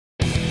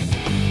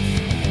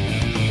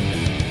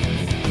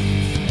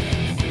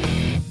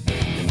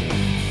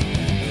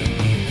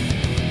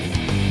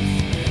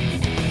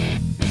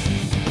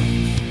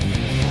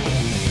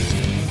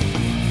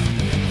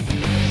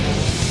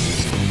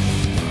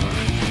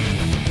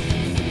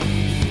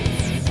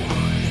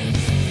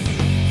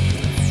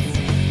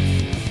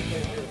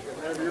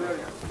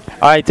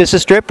All right, this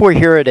is Strip. We're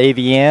here at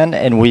AVN,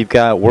 and we've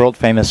got world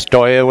famous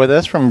Stoya with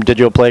us from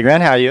Digital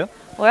Playground. How are you?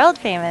 World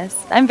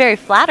famous. I'm very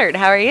flattered.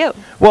 How are you?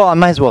 Well, I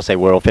might as well say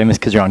world famous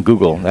because you're on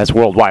Google. That's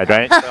worldwide,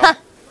 right? So.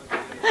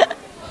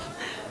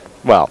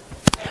 Well,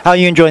 how are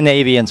you enjoying the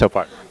AVN so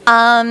far?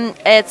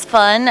 It's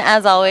fun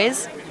as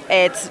always.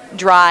 It's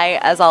dry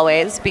as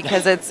always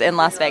because it's in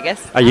Las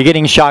Vegas. Are you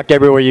getting shocked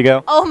everywhere you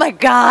go? Oh my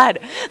God!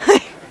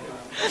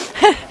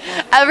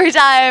 every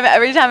time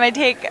I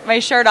take my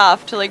shirt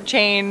off to like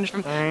change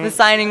from the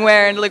signing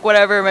wear into like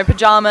whatever my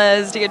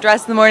pajamas to get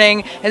dressed in the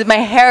morning, and my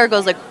hair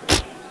goes like.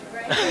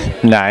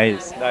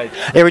 Nice.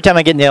 Every time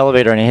I get in the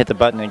elevator and I hit the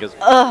button, it goes.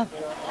 Ugh.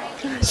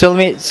 So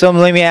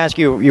let me ask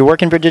you. You're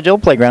working for Digital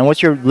Playground.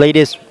 What's your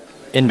latest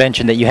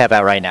invention that you have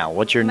out right now?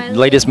 What's your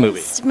latest movie?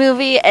 This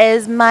movie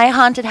is My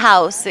Haunted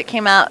House. It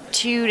came out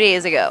 2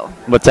 days ago.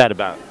 What's that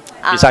about?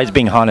 Besides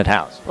being haunted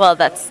house. Well,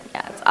 it's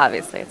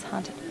obviously it's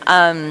haunted.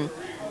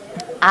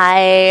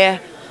 I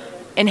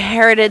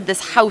inherited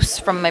this house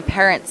from my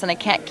parents, and I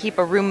can't keep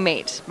a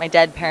roommate, my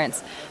dead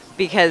parents,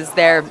 because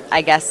they're,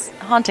 I guess,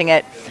 haunting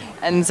it.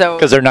 And so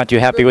because they're not too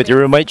happy with your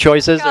roommate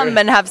choices. Come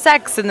and have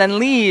sex and then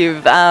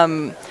leave.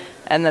 And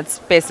that's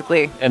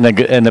basically. And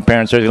the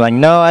parents are like,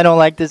 no, I don't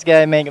like this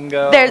guy. Make him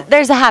go.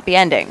 There's a happy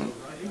ending.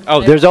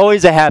 Oh, there's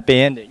always a happy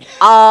ending. There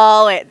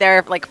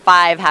are like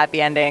 5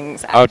 happy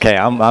endings. Actually. Okay,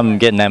 I'm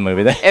getting that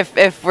movie then.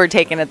 If we're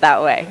taking it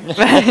that way.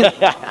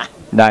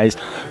 Nice.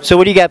 So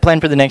what do you got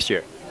planned for the next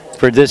year?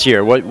 For this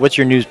year, what's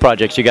your news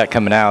projects you got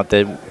coming out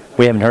that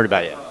we haven't heard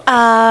about yet?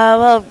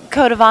 Well,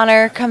 Code of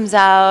Honor comes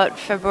out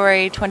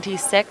February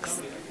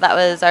 26th. That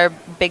was our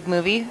big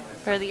movie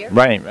for the year.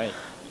 Right.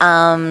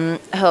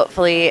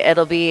 Hopefully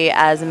it'll be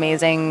as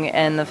amazing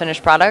in the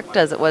finished product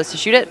as it was to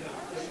shoot it.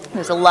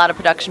 There's a lot of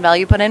production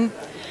value put in.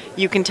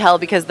 You can tell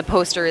because the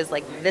poster is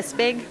like this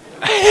big.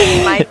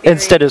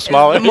 Instead of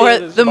smaller.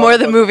 The more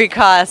the movie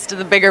cost,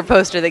 the bigger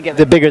poster they give it.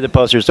 The bigger the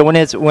poster. So when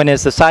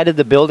it's the side of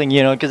the building,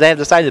 because they have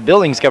the side of the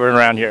buildings covered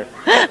around here.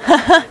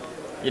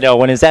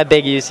 When it's that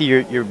big, you see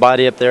your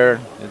body up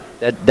there.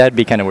 That'd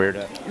be kind of weird.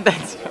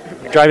 That's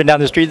driving down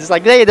the street, it's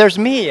like, hey, there's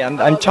me.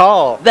 I'm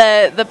tall.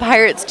 The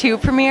Pirates 2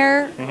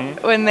 premiere,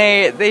 when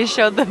they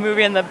showed the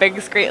movie on the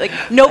big screen, like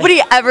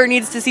nobody ever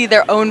needs to see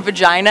their own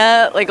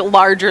vagina like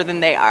larger than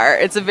they are.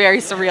 It's a very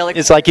surreal experience.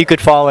 It's like you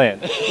could fall in.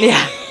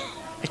 Yeah.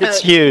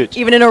 It's huge.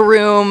 Even in a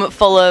room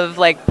full of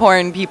like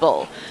porn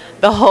people.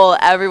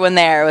 Everyone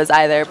there was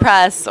either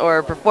press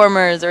or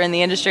performers or in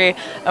the industry,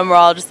 and we're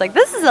all just like,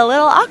 this is a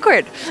little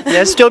awkward.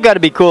 Yeah, it's still got to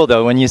be cool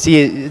though when you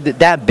see it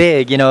that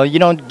big. You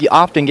don't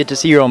often get to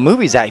see your own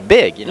movies that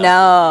big.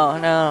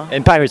 No.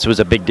 And Pirates was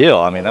a big deal.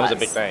 I mean, that was a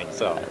big thing.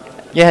 So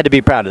you had to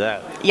be proud of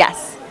that.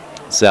 Yes.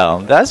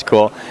 So that's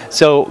cool.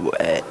 So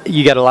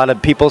you got a lot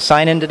of people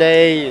signing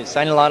today. You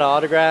signing a lot of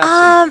autographs.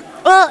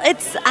 Well,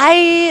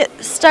 I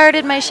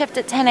started my shift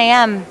at 10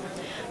 a.m.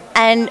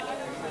 and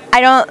I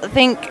don't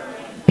think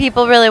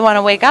people really want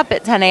to wake up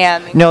at 10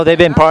 a.m. No, they've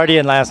been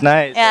partying last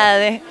night. So.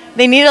 Yeah,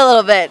 they need a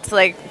little bit to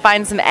like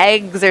find some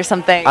eggs or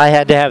something. I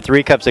had to have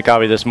 3 cups of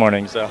coffee this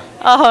morning, so.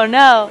 Oh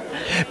no.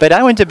 But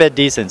I went to bed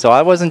decent, so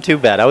I wasn't too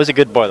bad. I was a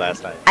good boy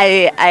last night.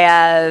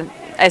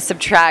 I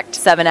subtract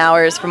 7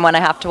 hours from when I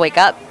have to wake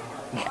up,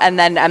 and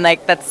then I'm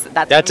like, that's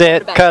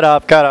it. Cut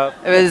up.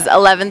 It was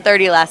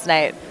 11:30 last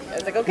night. I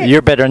was like, okay.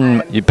 You're better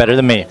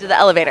than me. To the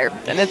elevator,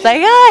 and it's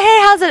like, oh, hey,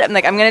 how's it? I'm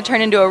like, I'm gonna turn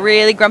into a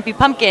really grumpy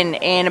pumpkin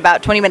in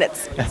about 20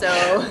 minutes.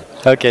 So.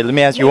 Okay, let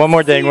me ask you one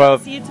more thing.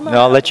 Well,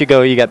 I'll let you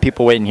go. You got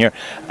people waiting here.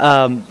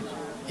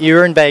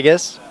 You're in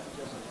Vegas.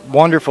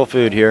 Wonderful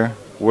food here.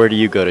 Where do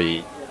you go to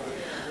eat?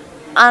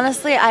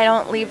 Honestly, I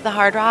don't leave the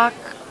Hard Rock.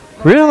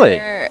 Really?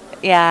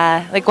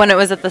 Yeah, like when it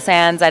was at the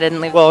Sands, I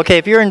didn't leave. Well, okay,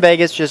 if you're in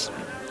Vegas, just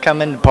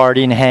come in,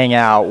 party, and hang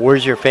out.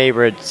 Where's your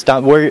favorite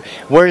stuff?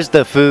 Where's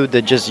the food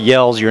that just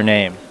yells your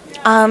name?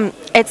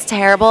 It's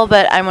terrible,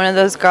 but I'm one of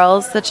those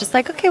girls that's just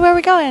like, okay, where are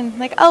we going?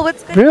 Like, oh,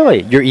 what's good?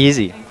 Really? You're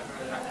easy.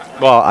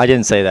 Well, I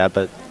didn't say that,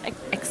 but.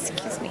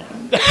 Excuse me.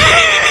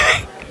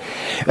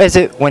 Is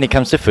it when it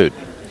comes to food?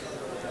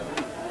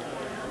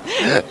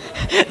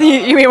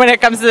 You mean when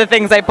it comes to the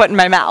things I put in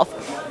my mouth?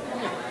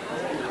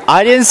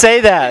 I didn't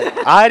say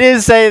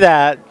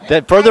that.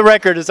 That for the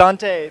record is on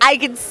tape. I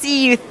could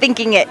see you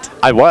thinking it.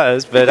 I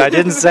was, but I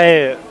didn't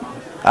say it.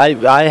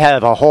 I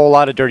have a whole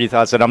lot of dirty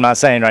thoughts that I'm not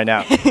saying right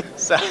now.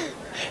 So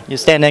you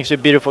stand next to a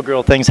beautiful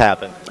girl, things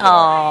happen.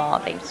 Oh,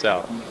 thanks.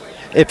 So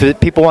if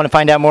people want to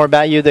find out more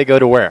about you, they go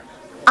to where?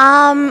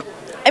 I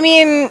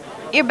mean,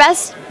 your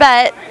best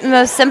bet,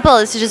 most simple,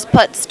 is to just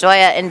put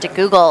Stoya into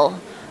Google,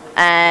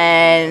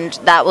 and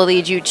that will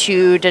lead you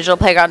to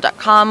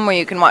digitalplayground.com, where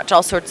you can watch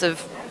all sorts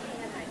of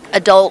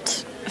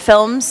adult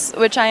films,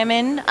 which I am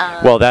in.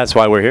 Well, that's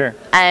why we're here.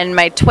 And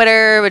my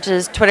Twitter, which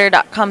is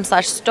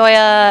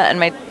twitter.com/Stoya, and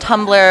my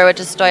Tumblr, which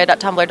is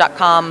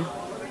stoya.tumblr.com.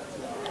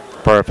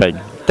 Perfect.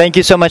 Thank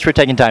you so much for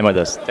taking time with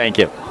us. Thank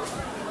you.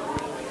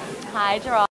 Hi, Gerald.